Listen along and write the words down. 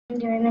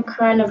during the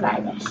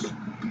coronavirus.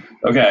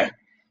 Okay.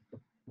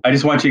 I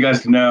just want you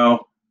guys to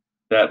know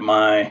that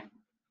my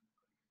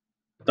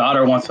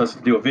daughter wants us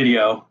to do a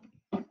video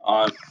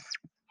on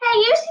Hey,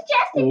 you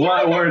suggested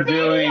what doing we're a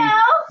video.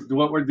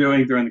 what we're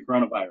doing during the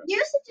coronavirus.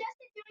 You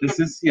suggested doing This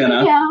a is Sienna.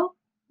 video.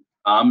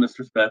 I'm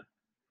Mr. Smith.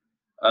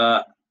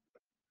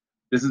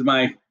 This is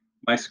my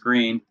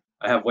screen.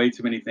 I have way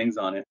too many things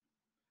on it.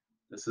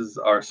 This is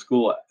our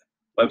school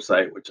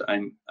website, which I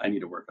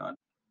need to work on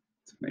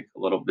to make a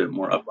little bit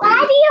more updated. Why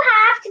do you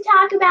have to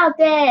talk about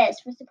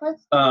this? We're supposed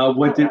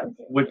to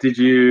what did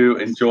you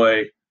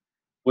enjoy?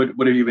 What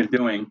have you been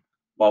doing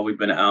while we've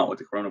been out with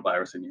the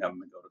coronavirus and you haven't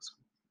been going to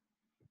school?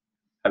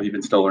 Have you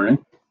been still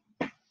learning?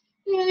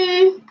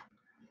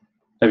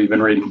 Have you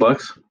been reading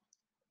books?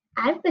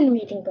 I've been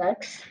reading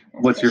books.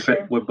 What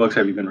books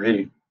have you been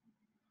reading?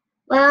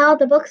 Well,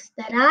 the books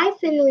that I've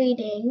been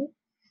reading,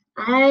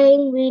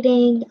 I'm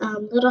reading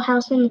Little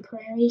House on the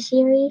Prairie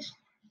series.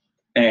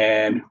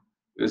 And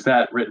is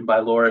that written by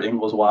Laura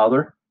Ingalls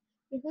Wilder?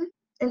 Mm-hmm.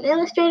 And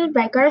illustrated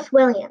by Garth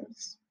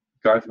Williams.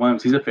 Garth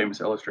Williams, he's a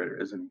famous illustrator,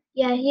 isn't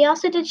he? Yeah, he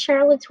also did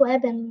Charlotte's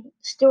Web and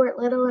Stuart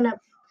Little and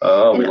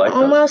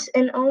almost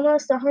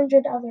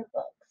 100 other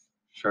books.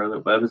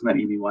 Charlotte Web, isn't that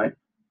E.B. White?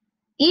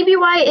 E.B.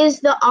 White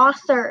is the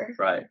author.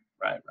 Right.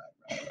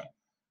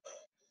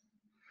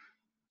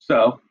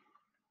 So,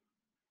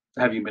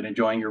 have you been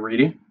enjoying your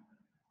reading?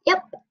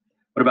 Yep.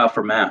 What about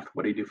for math?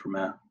 What do you do for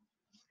math?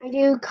 I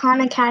do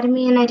Khan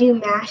Academy and I do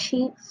math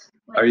sheets.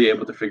 Are you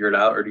able to figure it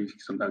out, or do you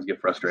sometimes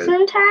get frustrated?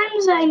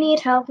 Sometimes I need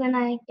help and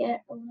I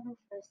get a little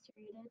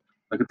frustrated.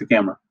 Look at the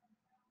camera.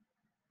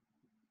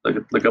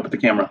 Look up at the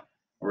camera.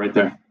 Right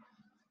there.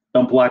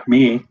 Don't block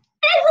me. Just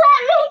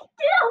let me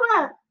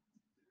do it.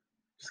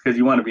 Just because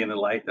you want to be in the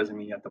light doesn't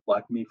mean you have to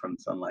block me from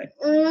the sunlight.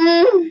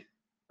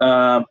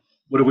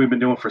 What have we been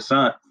doing for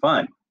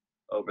fun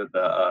over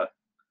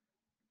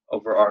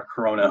our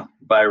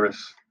coronavirus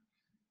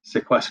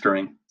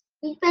sequestering?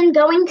 We've been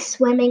going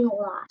swimming a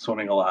lot.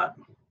 Swimming a lot.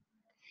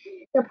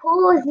 The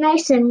pool is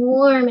nice and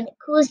warm and it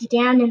cools you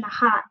down in the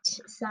hot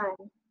sun.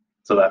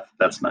 So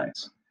that's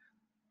nice.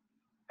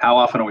 How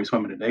often are we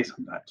swimming a day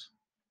sometimes?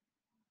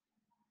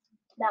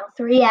 About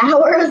 3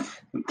 hours.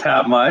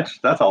 That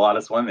much? That's a lot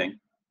of swimming.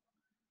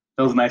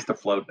 Feels nice to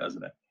float,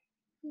 doesn't it?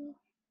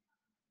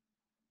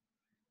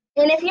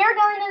 And if you're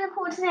going to the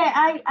pool today,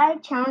 I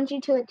challenge you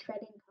to a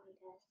treading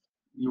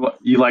contest.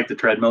 You like the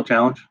treadmill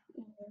challenge?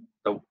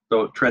 Mm-hmm.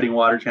 The treading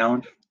water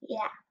challenge?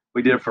 Yeah.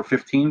 We did it for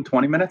 15,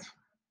 20 minutes?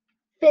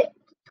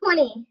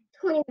 20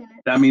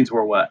 minutes. That means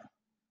we're what?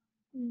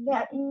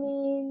 That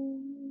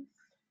means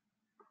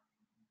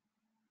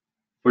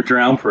we're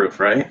drown proof,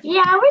 right?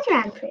 Yeah, we're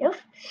drown proof.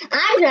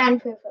 I'm drown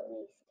proof at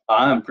least.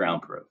 I'm drown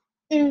proof.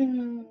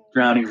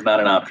 Drowning's not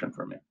an option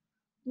for me.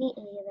 Me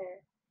either.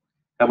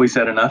 Have we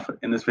said enough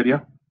in this video?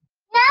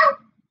 No.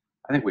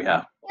 I think we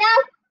have. No.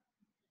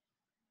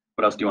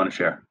 What else do you want to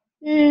share?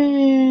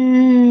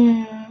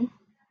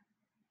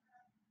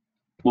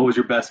 What was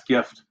your best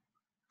gift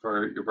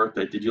for your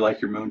birthday? Did you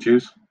like your moon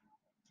shoes?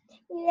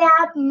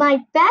 Yeah, my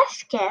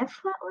best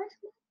gift. What was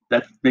it?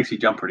 That makes you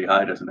jump pretty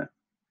high, doesn't it?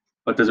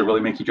 But does it really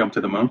make you jump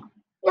to the moon?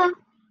 No.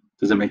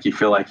 Does it make you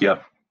feel like you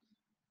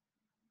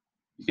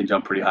can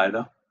jump pretty high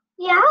though?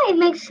 Yeah, it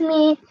makes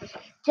me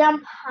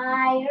jump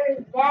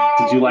higher than.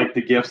 Did you like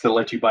the gifts that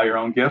let you buy your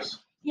own gifts?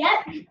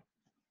 Yep.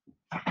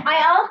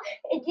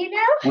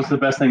 What's the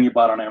best thing you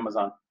bought on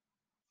Amazon?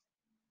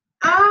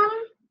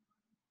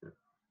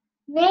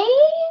 Maybe.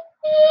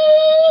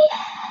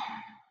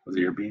 Was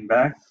it your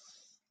beanbag?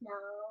 No.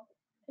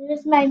 It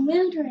was my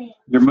mood ring.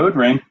 Your mood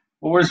ring?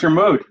 Well, where's your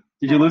mood?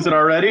 Did you lose it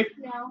already?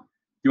 No.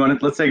 You want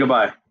to? Let's say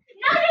goodbye. No.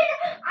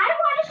 I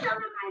want to show them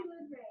my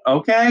mood ring.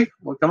 Okay.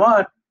 Well, come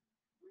on.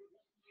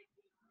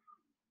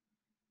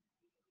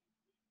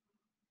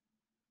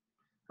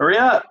 Hurry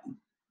up.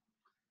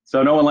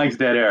 So no one likes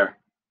dead air.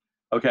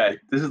 Okay.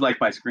 This is like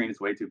my screen is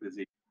way too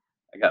busy.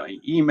 I got my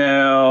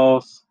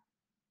emails.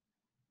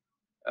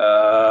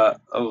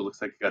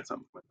 Looks like I got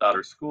something from my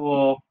daughter's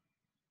school.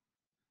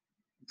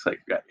 Looks like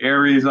I got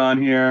Aries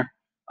on here.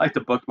 I like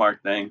to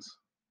bookmark things.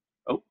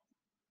 Oh,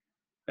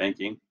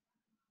 banking.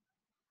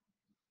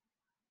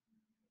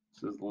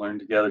 This is learn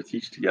together,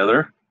 teach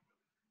together.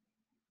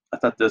 I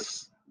thought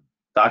this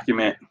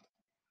document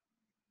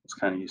was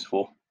kind of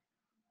useful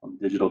on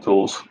digital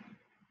tools.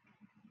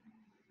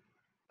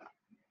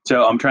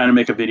 So I'm trying to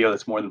make a video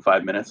that's more than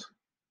 5 minutes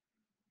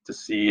to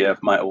see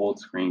if my old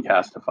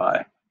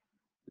ScreenCastify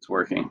is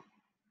working.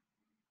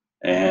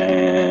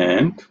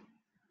 And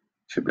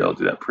should be able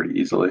to do that pretty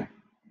easily.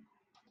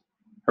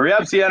 Hurry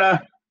up,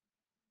 Sienna.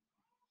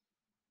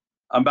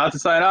 I'm about to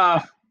sign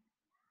off.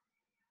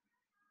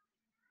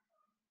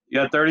 You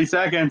got 30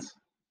 seconds.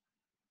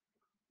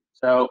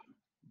 So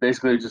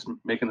basically just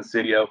making this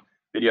video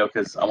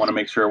because I want to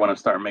make sure when I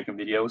start making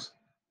videos,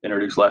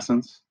 introduce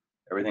lessons,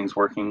 everything's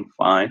working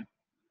fine.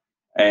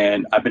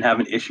 And I've been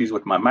having issues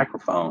with my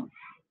microphone.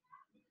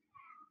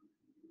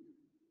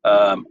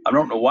 I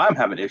don't know why I'm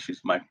having issues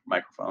with my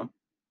microphone,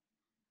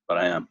 but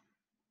I am.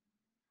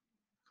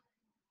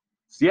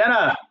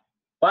 Sienna,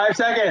 5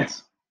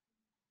 seconds.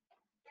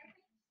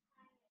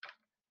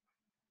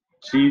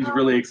 She's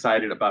really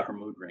excited about her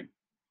mood ring.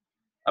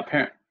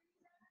 Apparently.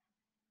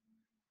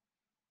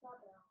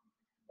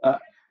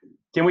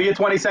 Can we get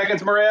 20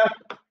 seconds, Maria?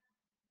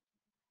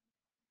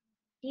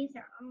 These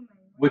are all my.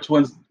 Which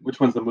one's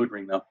the mood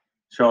ring though?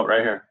 Show it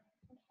right here.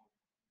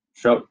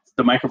 Show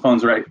the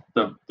microphone's right.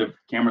 The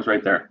camera's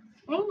right there.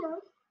 I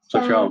know.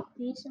 So show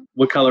them.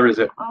 What color is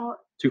it?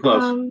 Too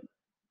close.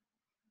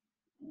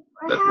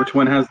 Which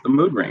one has the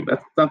mood ring?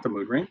 That's not the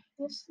mood ring.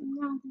 This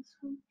one.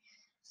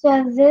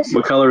 So this.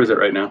 What color is it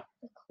right now?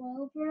 The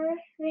clover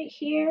right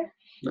here.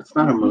 That's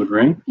not a mood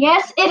ring.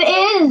 Yes,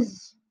 it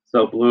is.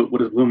 So blue. What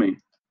does blue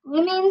mean?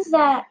 Blue means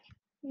that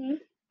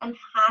I'm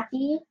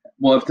happy.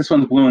 Well, if this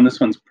one's blue and this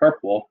one's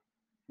purple,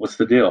 what's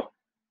the deal?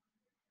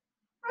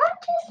 I'm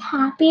just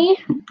happy.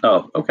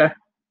 Oh, okay.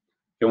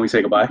 Can we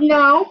say goodbye?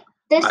 No.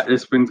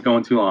 This thing's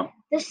going too long.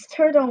 This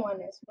turtle one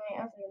is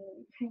my other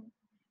mood ring.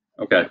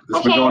 Okay. This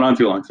has been going on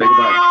too long. Say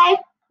goodbye.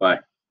 Bye. Bye.